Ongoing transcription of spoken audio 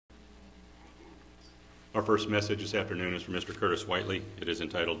Our first message this afternoon is from Mr. Curtis Whiteley. It is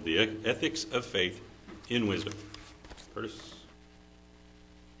entitled, The Ethics of Faith in Wisdom. Curtis.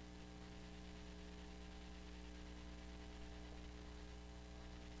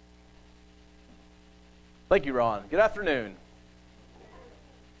 Thank you, Ron. Good afternoon.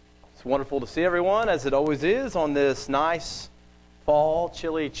 It's wonderful to see everyone, as it always is, on this nice fall,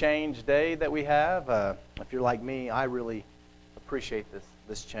 chilly change day that we have. If you're like me, I really appreciate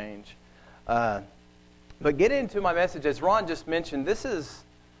this change. But get into my message. As Ron just mentioned, this is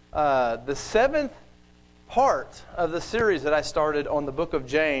the seventh part of the series that I started on the book of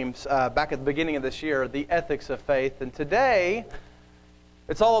James back at the beginning of this year, The Ethics of Faith. And today,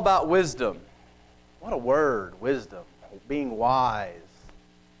 it's all about wisdom. What a word, wisdom, being wise.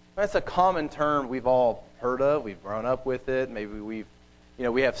 That's a common term we've all heard of. We've grown up with it. Maybe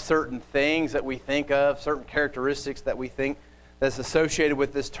we have certain things that we think of, certain characteristics that we think that's associated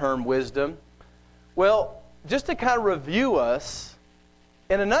with this term wisdom. Well, just to kind of review us,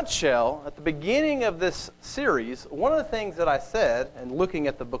 in a nutshell, at the beginning of this series, one of the things that I said, and looking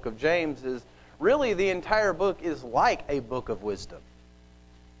at the book of James, is really the entire book is like a book of wisdom.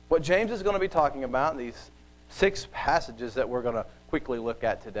 What James is going to be talking about in these 6 passages that we're going to quickly look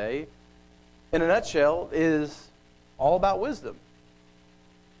at today, in a nutshell, is all about wisdom.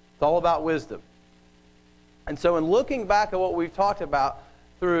 It's all about wisdom. And so in looking back at what we've talked about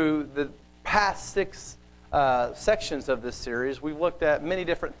through the past 6 sections of this series, we've looked at many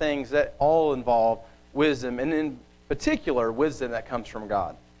different things that all involve wisdom, and in particular, wisdom that comes from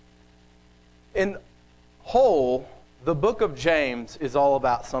God. In whole, the book of James is all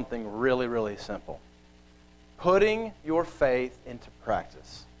about something really, really simple. Putting your faith into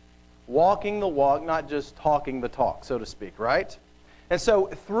practice. Walking the walk, not just talking the talk, so to speak, right? And so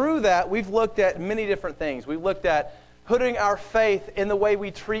through that, we've looked at many different things. We've looked at putting our faith in the way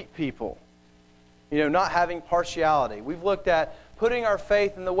we treat people. Not having partiality. We've looked at putting our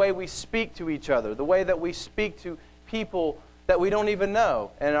faith in the way we speak to each other, the way that we speak to people that we don't even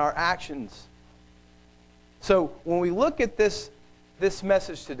know, and our actions. So when we look at this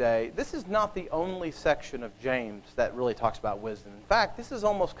message today, this is not the only section of James that really talks about wisdom. In fact, this is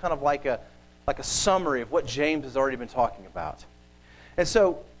almost kind of like a summary of what James has already been talking about. And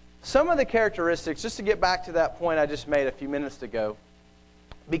so some of the characteristics, just to get back to that point I just made a few minutes ago,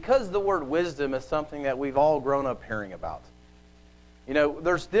 because the word wisdom is something that we've all grown up hearing about.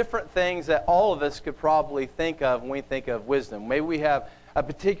 There's different things that all of us could probably think of when we think of wisdom. Maybe we have a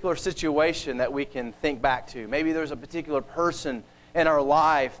particular situation that we can think back to. Maybe there's a particular person in our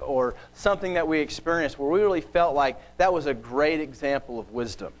life or something that we experienced where we really felt like that was a great example of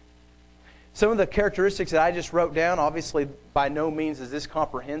wisdom. Some of the characteristics that I just wrote down, obviously by no means is this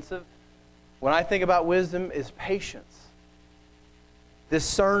comprehensive. When I think about wisdom, is patience,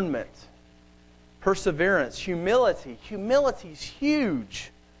 discernment, perseverance, humility. Humility is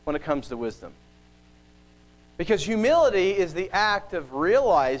huge when it comes to wisdom. Because humility is the act of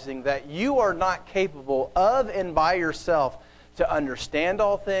realizing that you are not capable of and by yourself to understand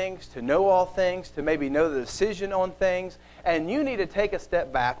all things, to know all things, to maybe know the decision on things. And you need to take a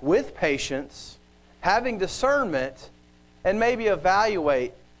step back with patience, having discernment, and maybe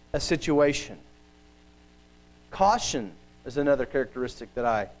evaluate a situation. Caution is another characteristic that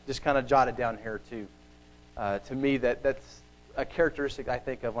I just kind of jotted down here too. To me, that's a characteristic I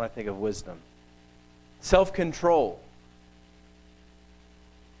think of when I think of wisdom. Self-control.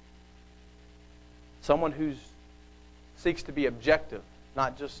 Someone who seeks to be objective,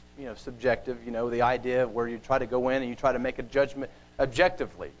 not just subjective. The idea of where you try to go in and you try to make a judgment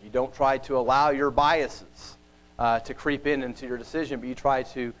objectively. You don't try to allow your biases to creep into your decision, but you try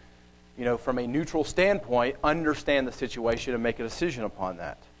to, from a neutral standpoint, understand the situation and make a decision upon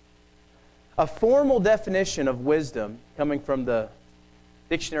that. A formal definition of wisdom coming from the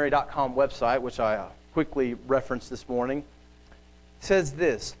dictionary.com website, which I quickly referenced this morning, says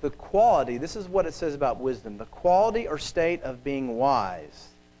this: the quality, this is what it says about wisdom, the quality or state of being wise.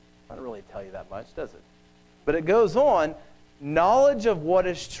 Doesn't really tell you that much, does it? But it goes on, knowledge of what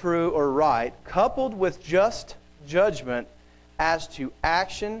is true or right, coupled with just judgment as to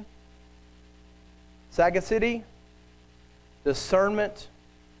action, sagacity, discernment,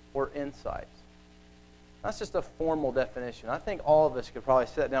 or insight. That's just a formal definition. I think all of us could probably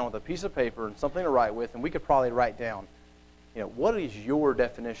sit down with a piece of paper and something to write with, and we could probably write down, what is your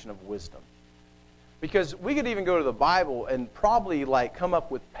definition of wisdom? Because we could even go to the Bible and probably come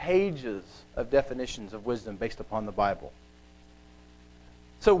up with pages of definitions of wisdom based upon the Bible.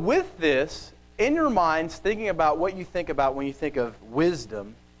 So with this, in your minds, thinking about what you think about when you think of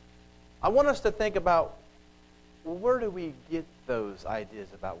wisdom, I want us to think about, where do we get those ideas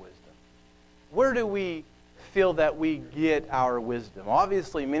about wisdom? where do we feel that we get our wisdom?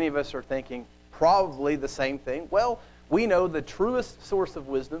 Obviously, many of us are thinking probably the same thing. Well, we know the truest source of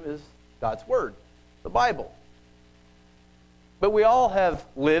wisdom is God's Word, the Bible. But we all have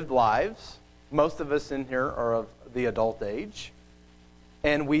lived lives. Most of us in here are of the adult age.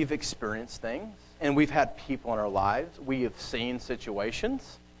 And we've experienced things. And we've had people in our lives. We have seen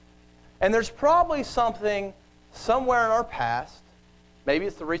situations. And there's probably something somewhere in our past. Maybe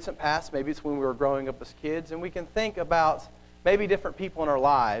it's the recent past. Maybe it's when we were growing up as kids. And we can think about maybe different people in our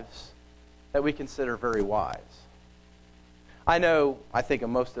lives that we consider very wise. I know, I think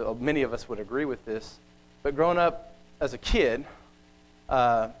many of us would agree with this, but growing up as a kid,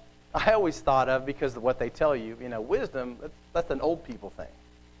 I always thought of, because of what they tell you, wisdom, that's an old people thing.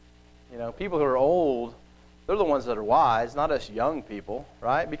 People who are old, they're the ones that are wise, not us young people,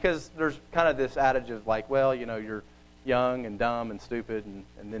 right? Because there's kind of this adage of like, well, you're young and dumb and stupid,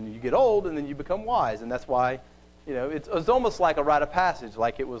 and then you get old and then you become wise. And that's why, it's almost like a rite of passage,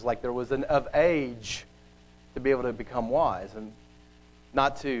 like it was like there was an of age to be able to become wise. And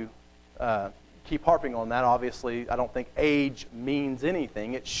not to keep harping on that, obviously, I don't think age means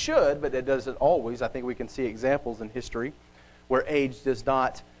anything. It should, but it doesn't always. I think we can see examples in history where age does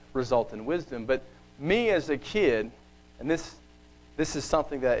not result in wisdom. But me as a kid, and this is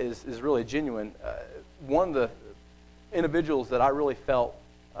something that is really genuine, one of the individuals that I really felt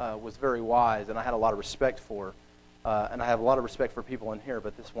was very wise and I had a lot of respect for, and I have a lot of respect for people in here,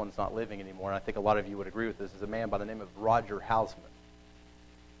 but this one's not living anymore, and I think a lot of you would agree with this, is a man by the name of Roger Hausman,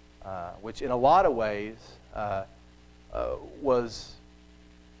 which in a lot of ways was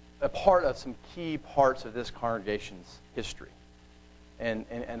a part of some key parts of this congregation's history,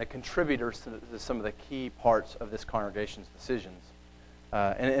 and a contributor to some of the key parts of this congregation's decisions,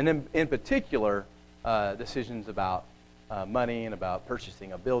 and in particular, decisions about money and about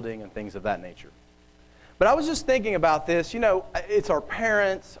purchasing a building and things of that nature. But I was just thinking about this. It's our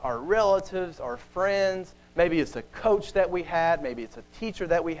parents, our relatives, our friends. Maybe it's a coach that we had. Maybe it's a teacher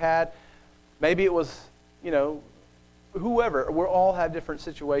that we had. Maybe it was, whoever. We all have different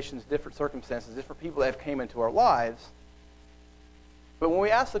situations, different circumstances, different people that have came into our lives. But when we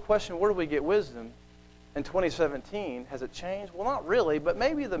ask the question, where do we get wisdom? In 2017, has it changed? Well, not really, but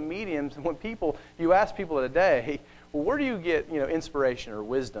maybe the mediums, when you ask people today, well, where do you get, inspiration or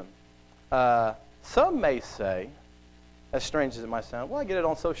wisdom? Some may say, as strange as it might sound, well, I get it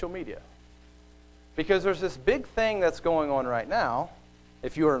on social media. Because there's this big thing that's going on right now,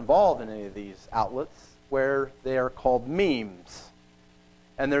 if you are involved in any of these outlets, where they are called memes.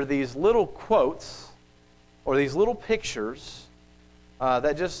 And they're these little quotes, or these little pictures,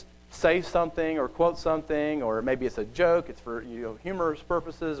 that just say something or quote something, or maybe it's a joke, it's for humorous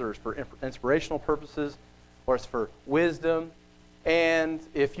purposes, or it's for inspirational purposes, or it's for wisdom. And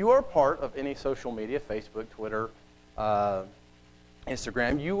if you are part of any social media, Facebook, Twitter,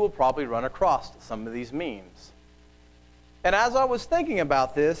 Instagram, you will probably run across some of these memes. And as I was thinking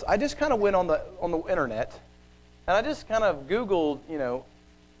about this, I just kind of went on the internet, and I just kind of Googled,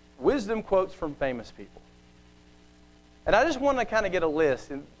 wisdom quotes from famous people. And I just wanted to kind of get a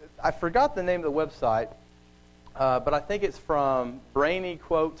list. And I forgot the name of the website, but I think it's from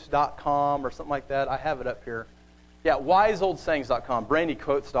brainyquotes.com or something like that. I have it up here. Yeah, wiseoldsayings.com.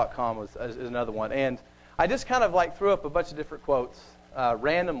 Brainyquotes.com is another one. And I just kind of threw up a bunch of different quotes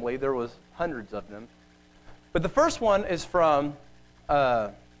randomly. There was hundreds of them. But the first one is from,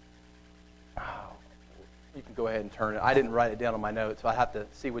 you can go ahead and turn it. I didn't write it down on my notes, so I have to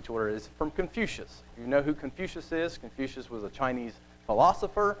see which order it is. From Confucius. You know who Confucius is? Confucius was a Chinese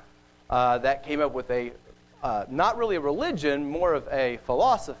philosopher that came up with not really a religion, more of a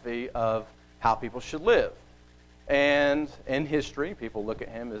philosophy of how people should live. And in history, people look at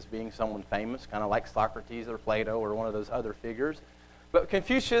him as being someone famous, kind of like Socrates or Plato or one of those other figures. But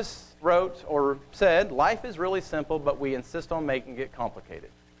Confucius wrote or said, life is really simple, but we insist on making it complicated.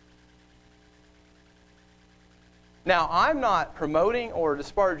 Now, I'm not promoting or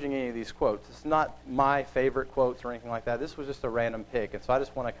disparaging any of these quotes. It's not my favorite quotes or anything like that. This was just a random pick, and so I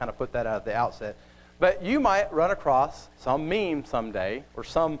just want to kind of put that out at the outset. But you might run across some meme someday, or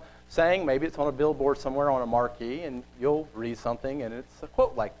some saying, maybe it's on a billboard somewhere on a marquee, and you'll read something, and it's a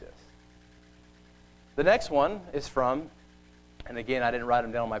quote like this. The next one is from, and again, I didn't write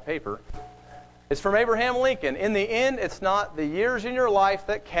them down on my paper. It's from Abraham Lincoln. In the end, it's not the years in your life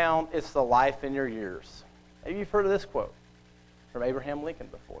that count, it's the life in your years. Maybe you've heard of this quote from Abraham Lincoln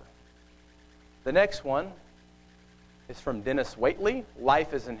before. The next one is from Dennis Whiteley.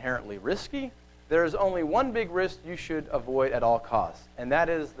 Life is inherently risky. There is only one big risk you should avoid at all costs, and that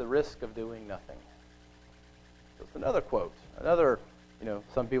is the risk of doing nothing. So it's another quote, another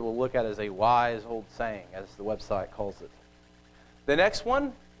some people look at it as a wise old saying, as the website calls it. The next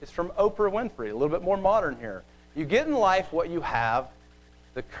one is from Oprah Winfrey, a little bit more modern here. You get in life what you have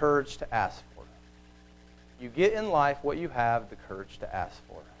the courage to ask for. You get in life what you have the courage to ask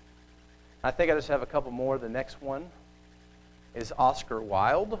for. I think I just have a couple more. The next one is Oscar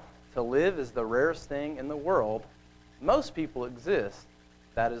Wilde. To live is the rarest thing in the world. Most people exist.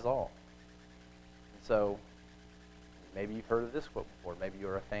 That is all. So maybe you've heard of this quote before. Maybe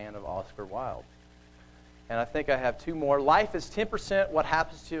you're a fan of Oscar Wilde. And I think I have two more. Life is 10% what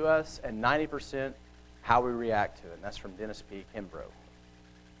happens to us and 90% how we react to it. And that's from Dennis P. Kimbrough.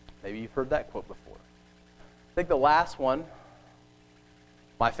 Maybe you've heard that quote before. I think the last one,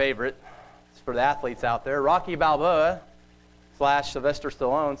 my favorite, is for the athletes out there. Rocky Balboa / Sylvester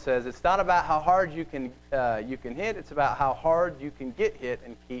Stallone says, it's not about how hard you can hit, it's about how hard you can get hit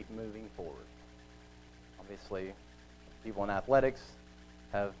and keep moving forward. Obviously, people in athletics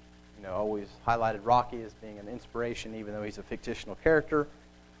have always highlighted Rocky as being an inspiration, even though he's a fictional character.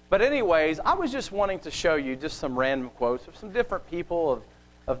 But anyways, I was just wanting to show you just some random quotes of some different people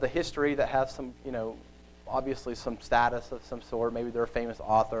of the history that have some, obviously some status of some sort. Maybe they're a famous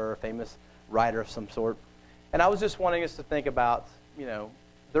author or a famous writer of some sort. And I was just wanting us to think about,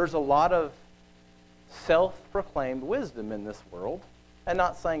 there's a lot of self-proclaimed wisdom in this world. And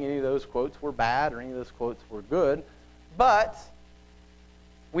not saying any of those quotes were bad or any of those quotes were good, but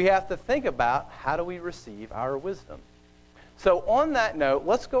we have to think about how do we receive our wisdom. So on that note,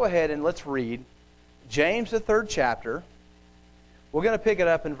 let's go ahead and let's read James, the 3rd chapter. We're going to pick it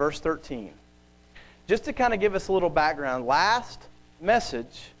up in verse 13. Just to kind of give us a little background, last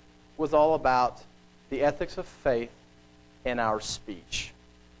message was all about the ethics of faith in our speech.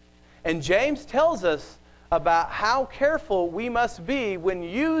 And James tells us about how careful we must be when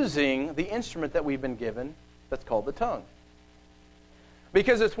using the instrument that we've been given that's called the tongue.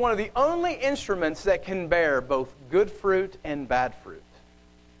 Because it's one of the only instruments that can bear both good fruit and bad fruit.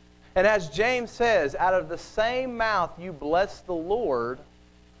 And as James says, out of the same mouth you bless the Lord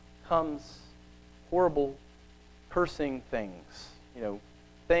comes horrible, cursing things.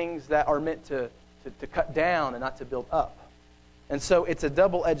 Things that are meant to cut down and not to build up. And so it's a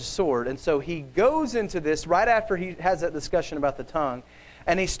double-edged sword. And so he goes into this right after he has that discussion about the tongue.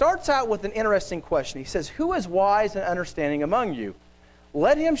 And he starts out with an interesting question. He says, who is wise and understanding among you?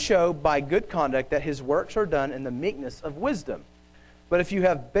 Let him show by good conduct that his works are done in the meekness of wisdom. But if you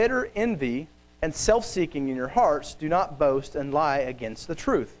have bitter envy and self-seeking in your hearts, do not boast and lie against the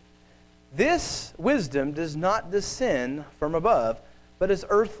truth. This wisdom does not descend from above, but is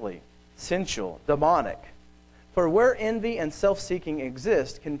earthly, sensual, demonic. For where envy and self-seeking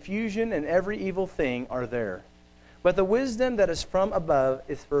exist, confusion and every evil thing are there. But the wisdom that is from above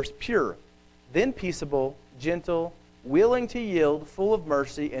is first pure, then peaceable, gentle, willing to yield, full of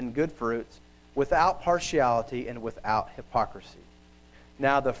mercy and good fruits, without partiality and without hypocrisy.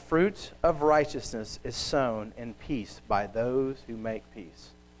 Now the fruit of righteousness is sown in peace by those who make peace.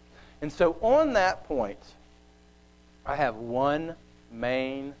 And so on that point, I have one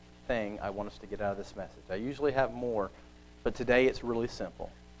main thing I want us to get out of this message. I usually have more, but today it's really simple.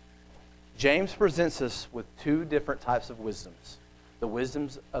 James presents us with two different types of wisdoms. The wisdom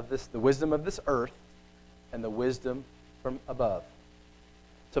of this earth and the wisdom from above.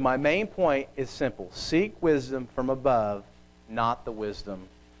 So my main point is simple. Seek wisdom from above, not the wisdom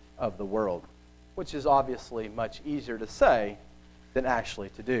of the world, which is obviously much easier to say than actually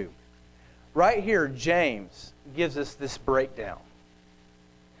to do. Right here, James gives us this breakdown.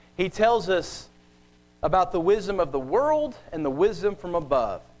 He tells us about the wisdom of the world and the wisdom from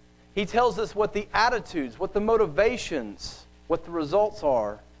above. He tells us what the attitudes, what the motivations, what the results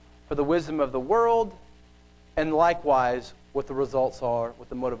are for the wisdom of the world, and likewise what the results are, what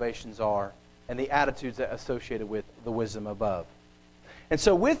the motivations are, and the attitudes that are associated with the wisdom above. And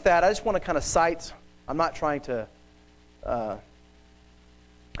so with that, I just want to kind of cite, I'm not trying to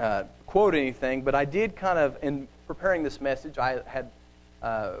quote anything, but I did kind of, in preparing this message, I had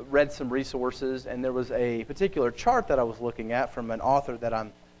read some resources, and there was a particular chart that I was looking at from an author that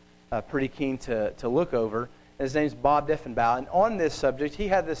I'm pretty keen to look over. His name's Bob Diffenbaugh, and on this subject, he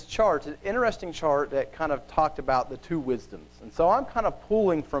had this chart, an interesting chart that kind of talked about the two wisdoms. And so I'm kind of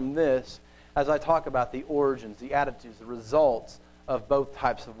pulling from this as I talk about the origins, the attitudes, the results of both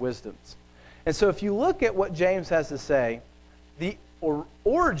types of wisdoms. And so if you look at what James has to say, the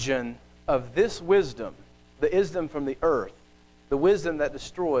origin of this wisdom, the wisdom from the earth, the wisdom that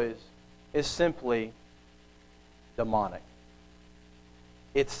destroys, is simply demonic.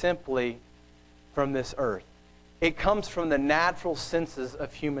 It's simply from this earth. It comes from the natural senses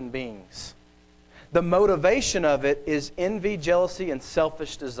of human beings. The motivation of it is envy, jealousy, and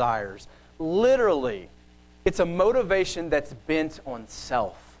selfish desires. Literally, it's a motivation that's bent on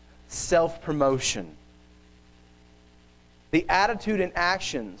self-promotion. The attitude and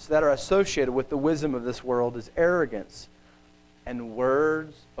actions that are associated with the wisdom of this world is arrogance and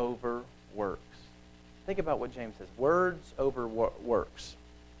words over works. Think about what James says, words over works.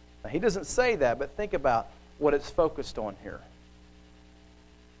 Now, he doesn't say that, but think about what it's focused on here.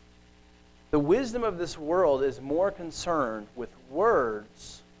 The wisdom of this world is more concerned with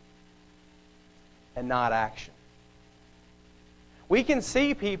words and not action. We can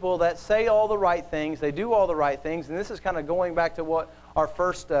see people that say all the right things, they do all the right things, and this is kind of going back to what our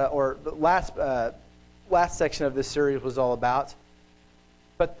first or the last section of this series was all about.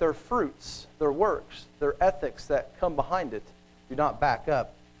 But their fruits, their works, their ethics that come behind it do not back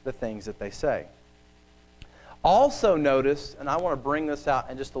up the things that they say. Also notice, and I want to bring this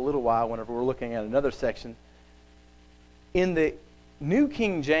out in just a little while whenever we're looking at another section, in the New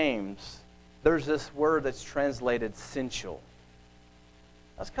King James, there's this word that's translated sensual.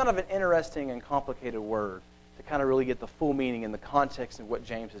 That's kind of an interesting and complicated word to kind of really get the full meaning in the context of what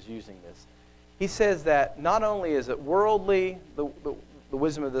James is using this. He says that not only is it worldly, the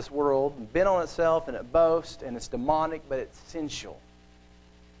wisdom of this world, bent on itself and it boasts and it's demonic, but it's sensual.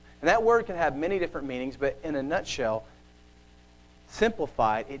 And that word can have many different meanings, but in a nutshell,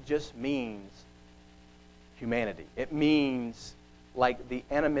 simplified, it just means humanity. It means like the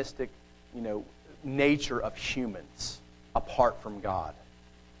animistic, nature of humans apart from God.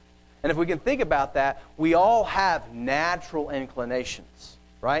 And if we can think about that, we all have natural inclinations,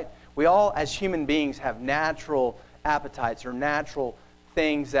 right? We all, as human beings, have natural appetites or natural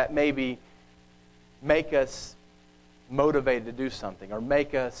things that maybe make us motivated to do something or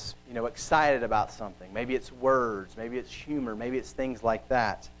make us, excited about something. Maybe it's words, maybe it's humor, maybe it's things like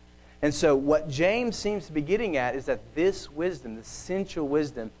that. And so what James seems to be getting at is that this wisdom, this sensual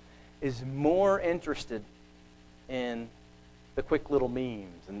wisdom, is more interested in the quick little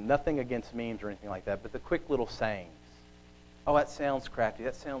memes, and nothing against memes or anything like that, but the quick little sayings. Oh, that sounds crafty,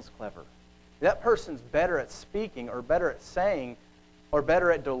 that sounds clever. That person's better at speaking or better at saying or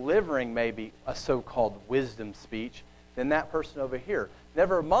better at delivering maybe a so-called wisdom speech than that person over here.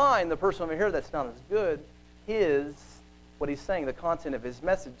 Never mind the person over here that's not as good. What he's saying, the content of his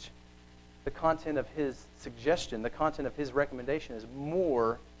message, the content of his suggestion, the content of his recommendation is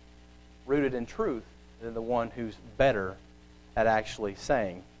more rooted in truth than the one who's better at actually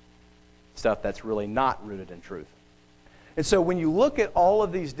saying stuff that's really not rooted in truth. And so when you look at all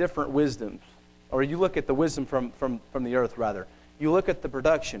of these different wisdoms, or you look at the wisdom from the earth, rather, you look at the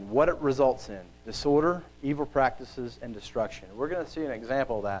production, what it results in: disorder, evil practices, and destruction. We're going to see an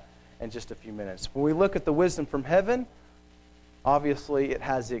example of that in just a few minutes. When we look at the wisdom from heaven, obviously it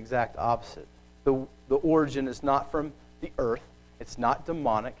has the exact opposite. The origin is not from the earth. It's not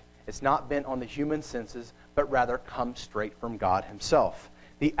demonic. It's not bent on the human senses, but rather comes straight from God himself.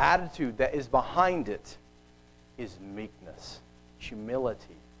 The attitude that is behind it is meekness,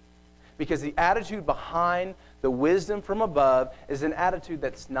 humility. Because the attitude behind the wisdom from above is an attitude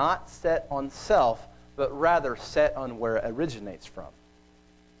that's not set on self, but rather set on where it originates from.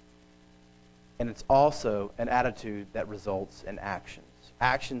 And it's also an attitude that results in actions.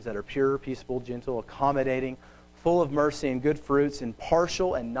 Actions that are pure, peaceable, gentle, accommodating, full of mercy and good fruits,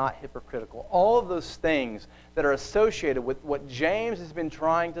 impartial and not hypocritical. All of those things that are associated with what James has been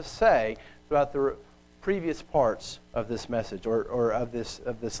trying to say throughout the previous parts of this message or of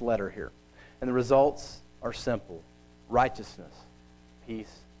this letter here. And the results are simple: righteousness,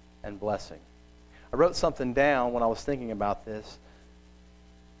 peace, and blessing. I wrote something down when I was thinking about this.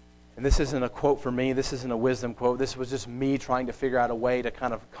 And this isn't a quote from me. This isn't a wisdom quote. This was just me trying to figure out a way to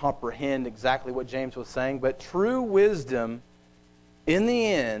kind of comprehend exactly what James was saying. But true wisdom, in the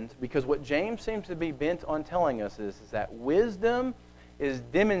end, because what James seems to be bent on telling us is that wisdom is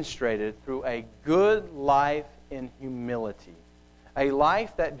demonstrated through a good life in humility. A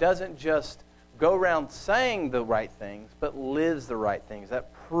life that doesn't just go around saying the right things, but lives the right things.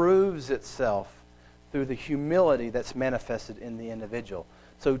 That proves itself through the humility that's manifested in the individual.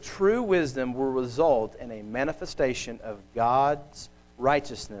 So true wisdom will result in a manifestation of God's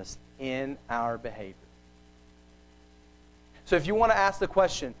righteousness in our behavior. So if you want to ask the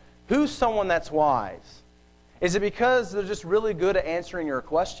question, who's someone that's wise? Is it because they're just really good at answering your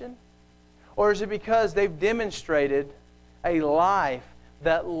question? Or is it because they've demonstrated a life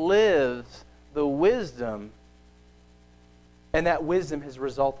that lives the wisdom, and that wisdom has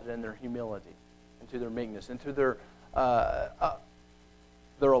resulted in their humility, into their meekness, into their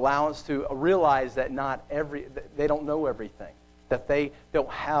allowance to realize that they don't know everything, that they don't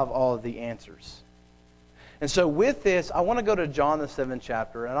have all of the answers. And so with this, I want to go to John the 7th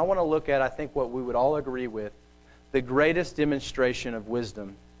chapter, and I want to look at, I think, what we would all agree with, the greatest demonstration of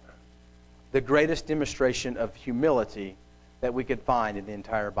wisdom, the greatest demonstration of humility that we could find in the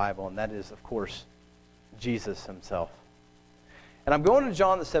entire Bible, and that is, of course, Jesus himself. And I'm going to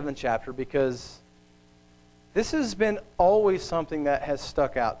John the 7th chapter because this has been always something that has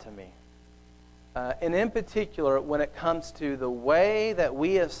stuck out to me. And in particular, when it comes to the way that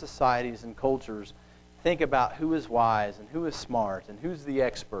we as societies and cultures think about who is wise and who is smart and who's the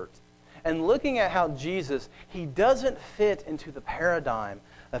expert. And looking at how Jesus, he doesn't fit into the paradigm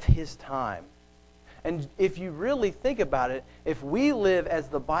of his time. And if you really think about it, if we live as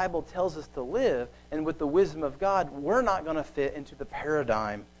the Bible tells us to live and with the wisdom of God, we're not going to fit into the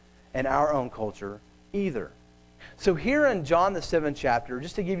paradigm in our own culture either. So here in John the 7th chapter,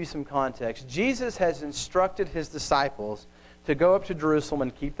 just to give you some context, Jesus has instructed his disciples to go up to Jerusalem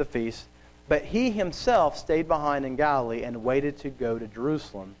and keep the feast, but he himself stayed behind in Galilee and waited to go to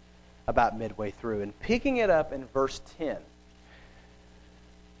Jerusalem about midway through. And picking it up in verse 10,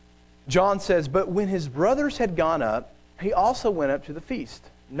 John says, "But when his brothers had gone up, he also went up to the feast,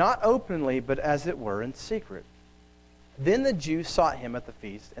 not openly, but as it were in secret. Then the Jews sought him at the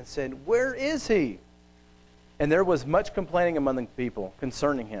feast and said, 'Where is he?' And there was much complaining among the people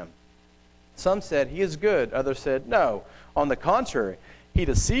concerning him. Some said, 'He is good.' Others said, 'No, on the contrary, he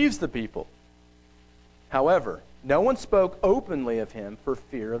deceives the people.' However, no one spoke openly of him for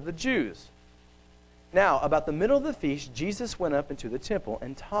fear of the Jews. Now, about the middle of the feast, Jesus went up into the temple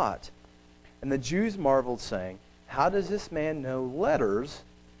and taught. And the Jews marveled, saying, 'How does this man know letters,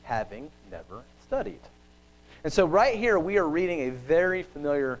 having never studied?'" And so right here, we are reading a very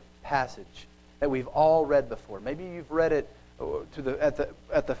familiar passage that we've all read before. Maybe you've read it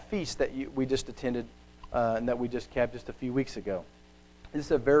at the feast that we just attended and that we just kept just a few weeks ago. This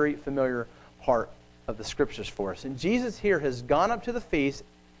is a very familiar part of the Scriptures for us. And Jesus here has gone up to the feast,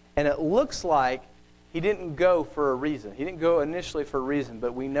 and it looks like he didn't go for a reason. He didn't go initially for a reason,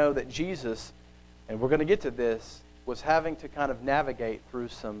 but we know that Jesus, and we're going to get to this, was having to kind of navigate through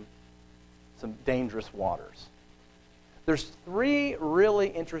some dangerous waters. There's three really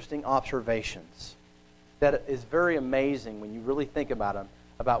interesting observations that is very amazing when you really think about them,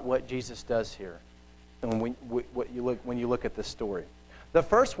 about what Jesus does here, and when you look at this story. The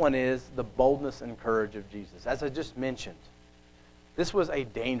first one is the boldness and courage of Jesus. As I just mentioned, this was a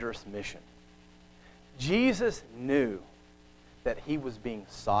dangerous mission. Jesus knew that he was being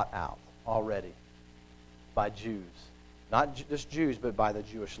sought out already by Jews. Not just Jews, but by the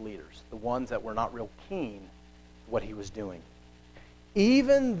Jewish leaders, the ones that were not real keen what he was doing.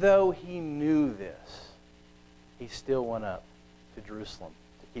 Even though he knew this, he still went up to Jerusalem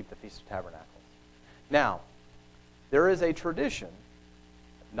to keep the Feast of Tabernacles. Now, there is a tradition,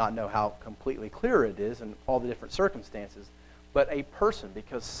 not know how completely clear it is in all the different circumstances, but a person,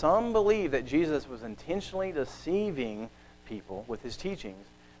 because some believe that Jesus was intentionally deceiving people with his teachings,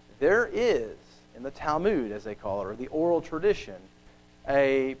 there is, in the Talmud, as they call it, or the oral tradition,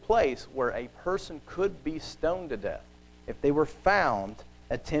 a place where a person could be stoned to death if they were found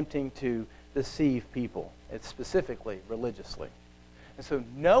attempting to deceive people, it's specifically religiously. And so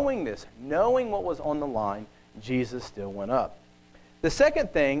knowing this, knowing what was on the line, Jesus still went up. The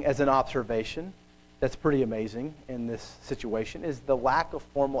second thing, as an observation, that's pretty amazing in this situation, is the lack of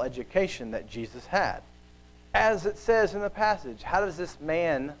formal education that Jesus had. As it says in the passage, how does this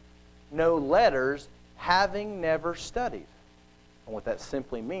man know letters having never studied? And what that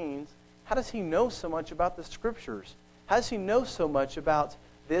simply means, how does he know so much about the Scriptures? How does he know so much about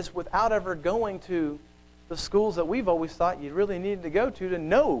this without ever going to the schools that we've always thought you really needed to go to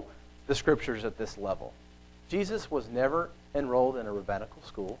know the Scriptures at this level? Jesus was never enrolled in a rabbinical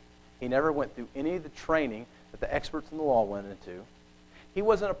school. He never went through any of the training that the experts in the law went into. He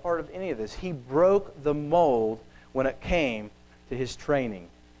wasn't a part of any of this. He broke the mold when it came to his training.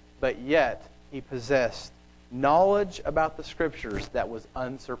 But yet, he possessed knowledge about the Scriptures that was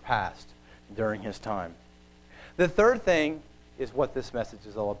unsurpassed during his time. The third thing is what this message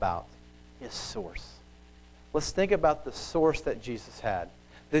is all about, his source. Let's think about the source that Jesus had.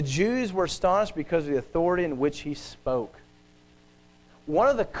 The Jews were astonished because of the authority in which he spoke. One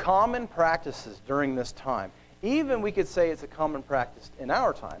of the common practices during this time, even we could say it's a common practice in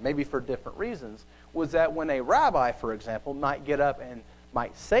our time, maybe for different reasons, was that when a rabbi, for example, might get up and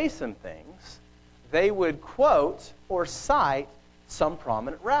might say some things, they would quote or cite some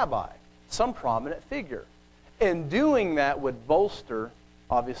prominent rabbi, some prominent figure. And doing that would bolster,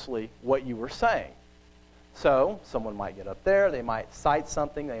 obviously, what you were saying. So someone might get up there, they might cite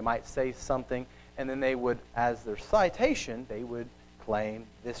something, they might say something, and then they would, as their citation, they would claim,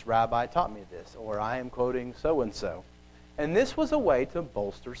 this rabbi taught me this, or I am quoting so-and-so. And this was a way to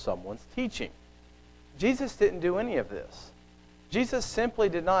bolster someone's teaching. Jesus didn't do any of this. Jesus simply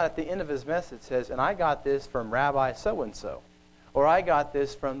did not, at the end of his message, says, and I got this from Rabbi so-and-so, or I got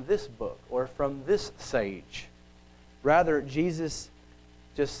this from this book, or from this sage. Rather, Jesus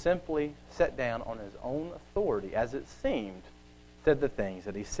just simply sat down on his own authority, as it seemed, said the things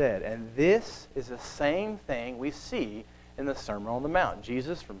that he said. And this is the same thing we see in the Sermon on the Mount.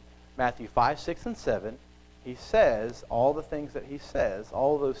 Jesus, from Matthew 5, 6, and 7, he says all the things that he says,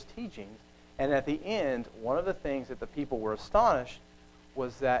 all those teachings. And at the end, one of the things that the people were astonished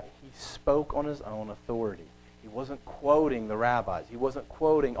was that he spoke on his own authority. He wasn't quoting the rabbis. He wasn't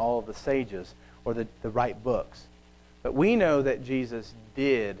quoting all of the sages or the right books. But we know that Jesus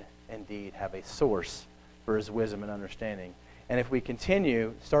did indeed have a source for his wisdom and understanding. And if we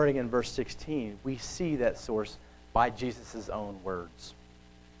continue, starting in verse 16, we see that source by Jesus' own words.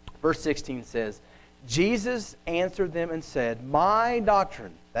 Verse 16 says, Jesus answered them and said, my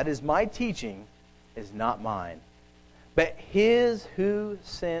doctrine, that is my teaching, is not mine, but his who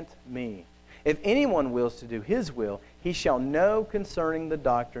sent me. If anyone wills to do his will, he shall know concerning the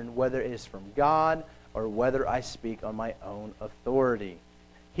doctrine whether it is from God or whether I speak on my own authority.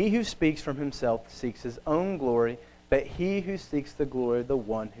 He who speaks from himself seeks his own glory, but he who seeks the glory of the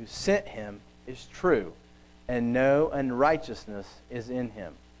one who sent him is true, and no unrighteousness is in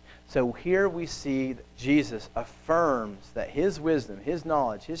him. So here we see that Jesus affirms that his wisdom, his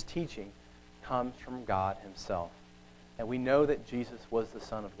knowledge, his teaching comes from God himself. And we know that Jesus was the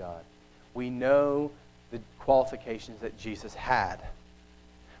Son of God. We know the qualifications that Jesus had.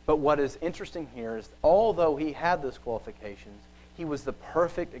 But what is interesting here is, although he had those qualifications, he was the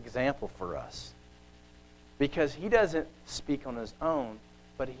perfect example for us. Because he doesn't speak on his own,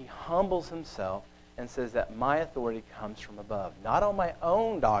 but he humbles himself and says that my authority comes from above. Not on my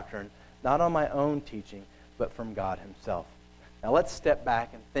own doctrine, not on my own teaching, but from God himself. Now let's step back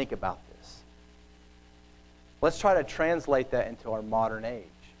and think about this. Let's try to translate that into our modern age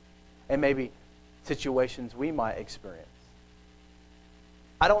and maybe situations we might experience.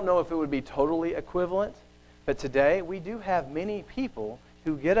 I don't know if it would be totally equivalent, but today we do have many people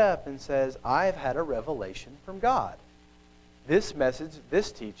who get up and says, I've had a revelation from God. This message,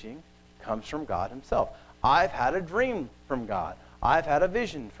 this teaching comes from God himself. I've had a dream from God. I've had a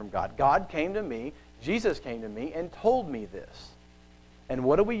vision from God. God came to me, Jesus came to me and told me this. And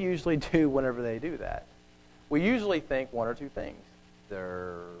what do we usually do whenever they do that? We usually think one or two things.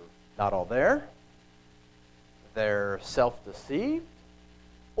 They're not all there, they're self-deceived,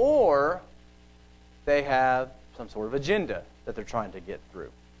 or they have some sort of agenda that they're trying to get through,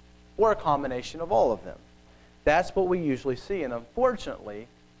 or a combination of all of them. That's what we usually see, and unfortunately,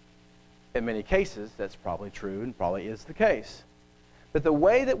 in many cases, that's probably true and probably is the case. But the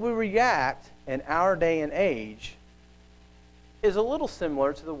way that we react in our day and age is a little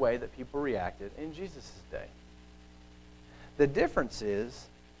similar to the way that people reacted in Jesus' day. The difference is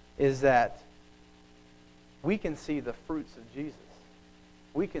that we can see the fruits of Jesus.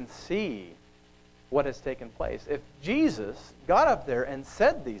 We can see what has taken place. If Jesus got up there and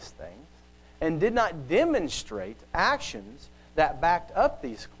said these things and did not demonstrate actions that backed up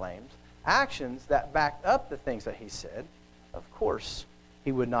these claims, actions that backed up the things that he said, of course,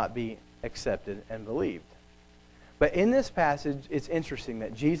 he would not be accepted and believed. But in this passage, it's interesting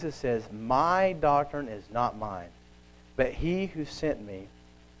that Jesus says, my doctrine is not mine, but he who sent me.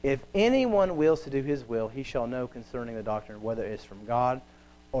 If anyone wills to do his will, he shall know concerning the doctrine whether it is from God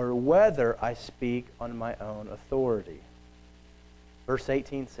or whether I speak on my own authority. Verse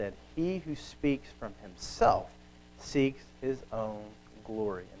 18 said, he who speaks from himself seeks his own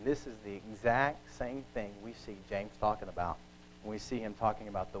glory. And this is the exact same thing we see James talking about when we see him talking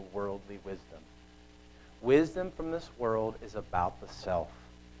about the worldly wisdom. Wisdom from this world is about the self.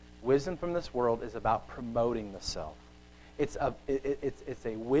 Wisdom from this world is about promoting the self. It's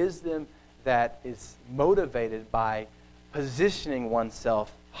a wisdom that is motivated by positioning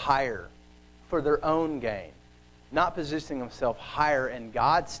oneself higher for their own gain. Not positioning themselves higher in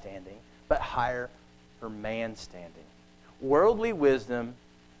God's standing, but higher for man's standing. Worldly wisdom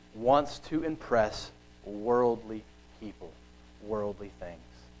wants to impress worldly people, worldly things.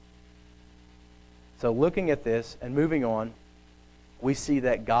 So looking at this and moving on, we see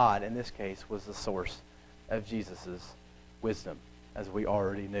that God, in this case, was the source of Jesus' wisdom, as we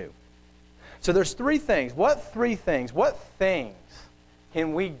already knew. So there's three things. What things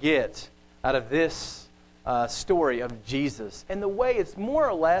can we get out of this story of Jesus and the way it's more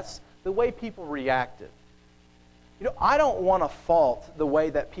or less the way people reacted? You know, I don't want to fault the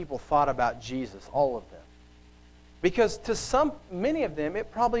way that people thought about Jesus, all of them. Because to many of them,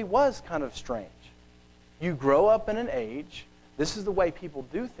 it probably was kind of strange. You grow up in an age, this is the way people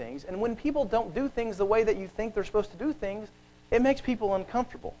do things, and when people don't do things the way that you think they're supposed to do things, it makes people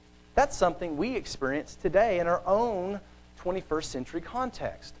uncomfortable. That's something we experience today in our own 21st century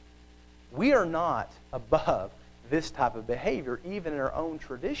context. We are not above this type of behavior, even in our own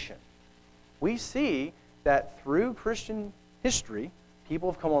tradition. We see that through Christian history,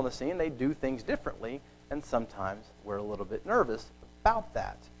 people have come on the scene, they do things differently, and sometimes we're a little bit nervous about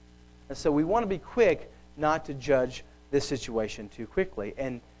that. And so we want to be quick not to judge this situation too quickly,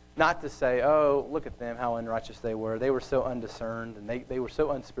 and not to say, oh, look at them, how unrighteous they were. They were so undiscerned, and they were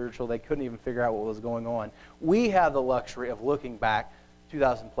so unspiritual, they couldn't even figure out what was going on. We have the luxury of looking back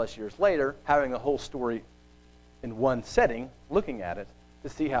 2,000 plus years later, having a whole story in one setting, looking at it, to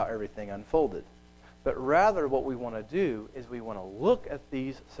see how everything unfolded. But rather what we want to do is we want to look at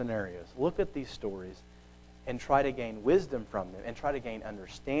these scenarios, look at these stories, and try to gain wisdom from them, and try to gain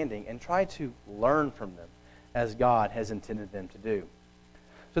understanding, and try to learn from them as God has intended them to do.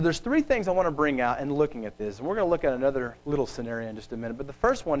 So there's three things I want to bring out in looking at this. And we're going to look at another little scenario in just a minute. But the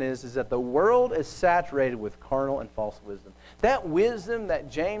first one is that the world is saturated with carnal and false wisdom. That wisdom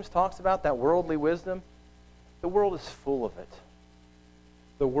that James talks about, that worldly wisdom, the world is full of it.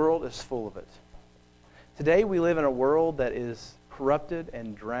 The world is full of it. Today we live in a world that is corrupted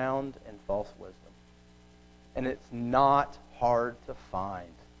and drowned in false wisdom. And it's not hard to find.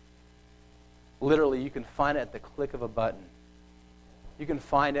 Literally, you can find it at the click of a button. You can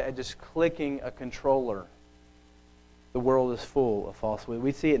find it at just clicking a controller. The world is full of false wisdom.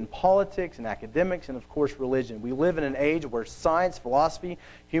 We see it in politics and academics and, of course, religion. We live in an age where science, philosophy,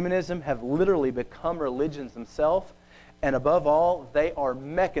 humanism have literally become religions themselves. And above all, they are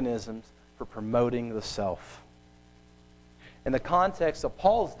mechanisms for promoting the self. In the context of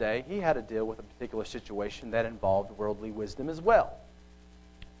Paul's day, he had to deal with a particular situation that involved worldly wisdom as well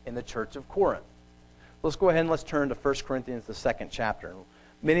in the church of Corinth. Let's go ahead and let's turn to 1 Corinthians, the 2nd chapter.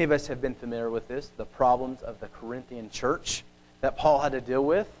 Many of us have been familiar with this, the problems of the Corinthian church that Paul had to deal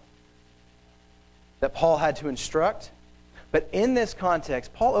with, that Paul had to instruct. But in this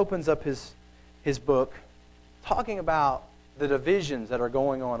context, Paul opens up his book talking about the divisions that are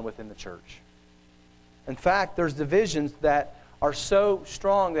going on within the church. In fact, there's divisions that are so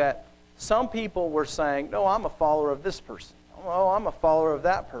strong that some people were saying, no, I'm a follower of this person. Oh, I'm a follower of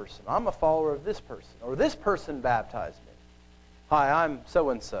that person. I'm a follower of this person. Or this person baptized me. Hi, I'm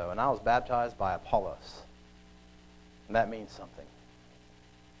so-and-so, and I was baptized by Apollos. And that means something.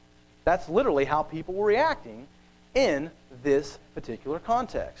 That's literally how people were reacting in this particular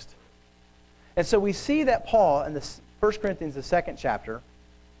context. And so we see that Paul, in the 1 Corinthians, the 2nd chapter,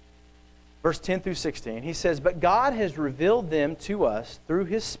 verse 10 through 16, he says, "But God has revealed them to us through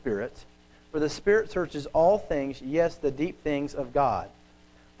His Spirit, for the Spirit searches all things, yes, the deep things of God.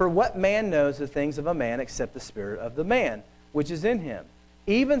 For what man knows the things of a man except the spirit of the man, which is in him?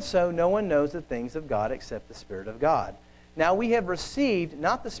 Even so, no one knows the things of God except the Spirit of God. Now we have received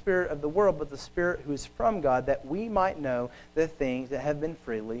not the spirit of the world, but the Spirit who is from God, that we might know the things that have been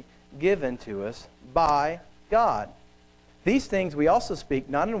freely given to us by God. These things we also speak,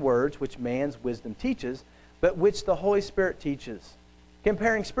 not in words which man's wisdom teaches, but which the Holy Spirit teaches,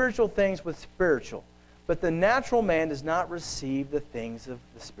 comparing spiritual things with spiritual. But the natural man does not receive the things of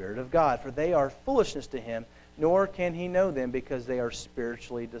the Spirit of God, for they are foolishness to him, nor can he know them, because they are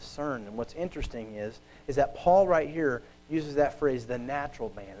spiritually discerned." And what's interesting is that Paul right here uses that phrase, the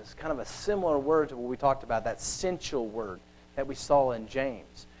natural man. It's kind of a similar word to what we talked about, that sensual word that we saw in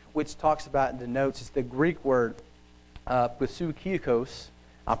James, which talks about and denotes, it's the Greek word, psychikos.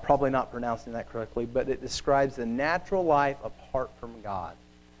 I'm probably not pronouncing that correctly, but it describes the natural life apart from God.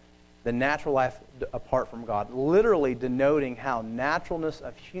 The natural life apart from God, literally denoting how naturalness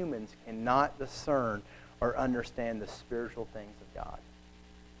of humans cannot discern or understand the spiritual things of God.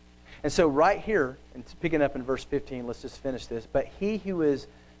 And so right here, and picking up in verse 15, let's just finish this. "But he who is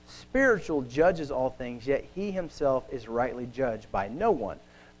spiritual judges all things, yet he himself is rightly judged by no one.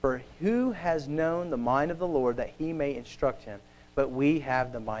 For who has known the mind of the Lord that he may instruct him? But we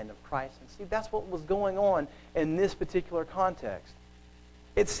have the mind of Christ." And see, that's what was going on in this particular context.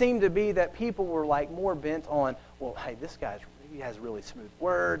 It seemed to be that people were like more bent on, well, hey, this guy, he has really smooth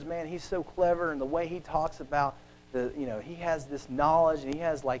words, man. He's so clever, and the way he talks about he has this knowledge, and he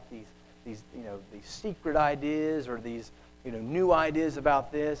has like these secret ideas or these new ideas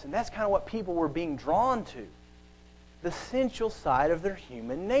about this, and that's kind of what people were being drawn to. The sensual side of their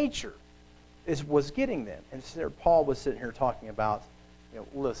human nature was getting them. And Paul was sitting here talking about,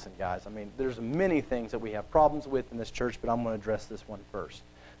 listen, guys, I mean, there's many things that we have problems with in this church, but I'm going to address this one first.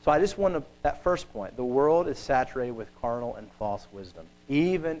 So I just want to, that first point, the world is saturated with carnal and false wisdom,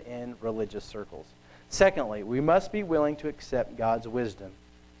 even in religious circles. Secondly, we must be willing to accept God's wisdom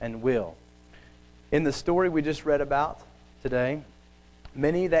and will. In the story we just read about today,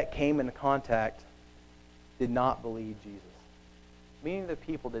 many that came into contact did not believe Jesus. Many of the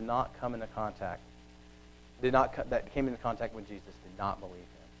people did not come into contact, that came into contact with Jesus did not believe him,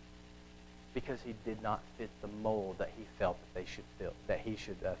 because he did not fit the mold that he felt that he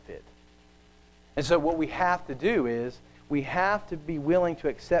should fit. And so what we have to do is we have to be willing to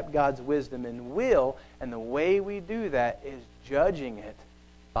accept God's wisdom and will, and the way we do that is judging it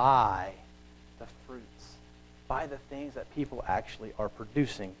by the fruits, by the things that people actually are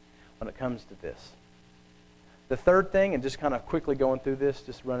producing when it comes to this. The third thing, and just kind of quickly going through this,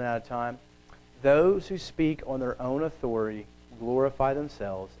 just running out of time, those who speak on their own authority glorify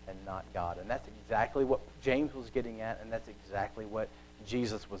themselves and not God. And that's exactly what James was getting at, and that's exactly what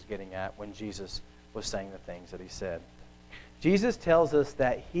Jesus was getting at when Jesus was saying the things that he said. Jesus tells us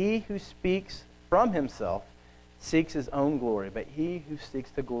that he who speaks from himself seeks his own glory, but he who seeks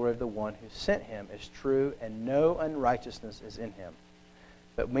the glory of the one who sent him is true, and no unrighteousness is in him.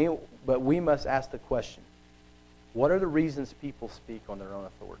 But we must ask the question, what are the reasons people speak on their own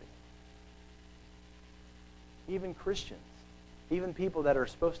authority? Even Christians, even people that are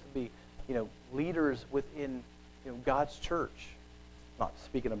supposed to be, leaders within, God's church. I'm not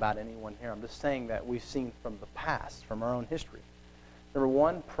speaking about anyone here. I'm just saying that we've seen from the past, from our own history. Number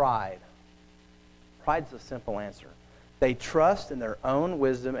one, pride. Pride's a simple answer. They trust in their own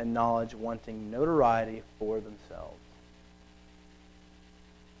wisdom and knowledge, wanting notoriety for themselves.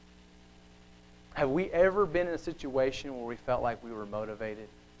 Have we ever been in a situation where we felt like we were motivated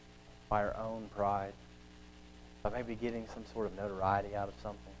by our own pride? By maybe getting some sort of notoriety out of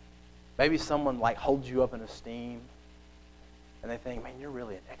something? Maybe someone holds you up in esteem, and they think, man, you're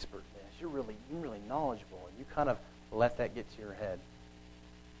really an expert in this. You're really knowledgeable, and you kind of let that get to your head.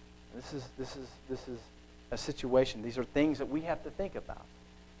 And this is a situation. These are things that we have to think about.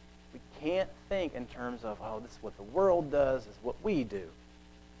 We can't think in terms of, this is what the world does, is what we do.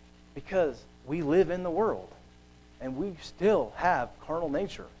 Because we live in the world, and we still have carnal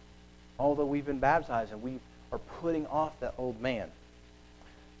nature, although we've been baptized and we are putting off that old man.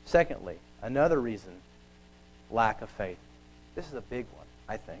 Secondly, another reason, lack of faith. This is a big one,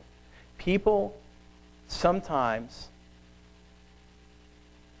 I think. People sometimes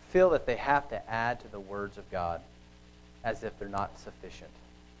feel that they have to add to the words of God as if they're not sufficient.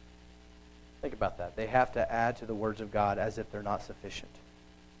 Think about that. They have to add to the words of God as if they're not sufficient.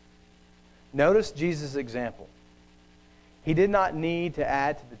 Notice Jesus' example. He did not need to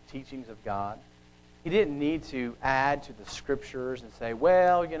add to the teachings of God. He didn't need to add to the scriptures and say,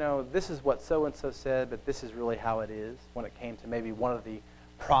 well, this is what so-and-so said, but this is really how it is, when it came to maybe one of the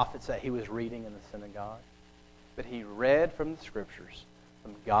prophets that he was reading in the synagogue. But he read from the scriptures,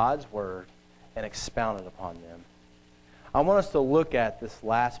 from God's word, and expounded upon them. I want us to look at this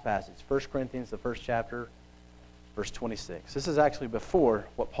last passage, 1 Corinthians, the first chapter, verse 26. This is actually before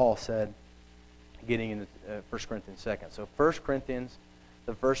what Paul said, getting into 1 Corinthians 2. So 1 Corinthians,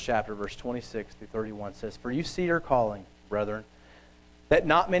 the first chapter, verse 26 through 31 says, "For you see your calling, brethren, that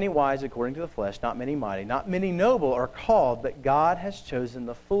not many wise according to the flesh, not many mighty, not many noble are called, but God has chosen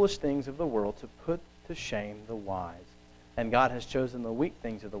the foolish things of the world to put to shame the wise. And God has chosen the weak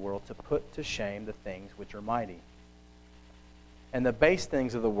things of the world to put to shame the things which are mighty. And the base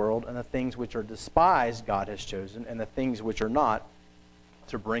things of the world and the things which are despised God has chosen, and the things which are not,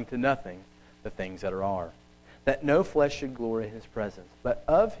 to bring to nothing the things that are, that no flesh should glory in his presence. But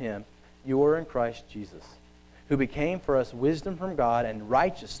of him you are in Christ Jesus, who became for us wisdom from God and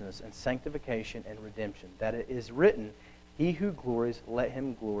righteousness and sanctification and redemption, that it is written, he who glories, let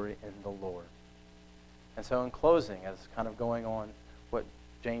him glory in the Lord." And so in closing, as kind of going on what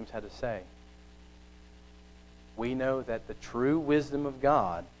James had to say, we know that the true wisdom of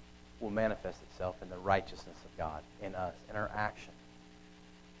God will manifest itself in the righteousness of God in us, in our action.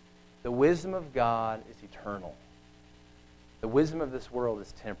 The wisdom of God is eternal. The wisdom of this world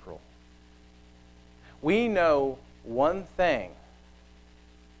is temporal. We know one thing,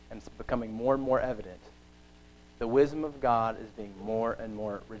 and it's becoming more and more evident. The wisdom of God is being more and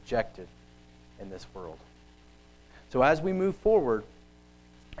more rejected in this world. So as we move forward,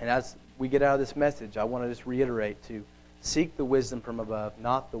 and as we get out of this message, I want to just reiterate to seek the wisdom from above,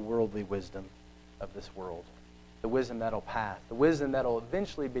 not the worldly wisdom of this world. The wisdom that'll pass. The wisdom that'll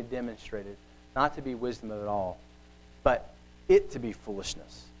eventually be demonstrated, not to be wisdom at all, but it to be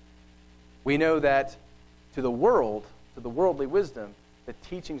foolishness. We know that to the world, to the worldly wisdom, the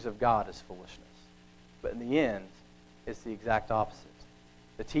teachings of God is foolishness. But in the end, it's the exact opposite.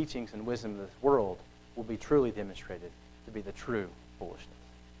 The the teachings and wisdom of this world will be truly demonstrated to be the true foolishness.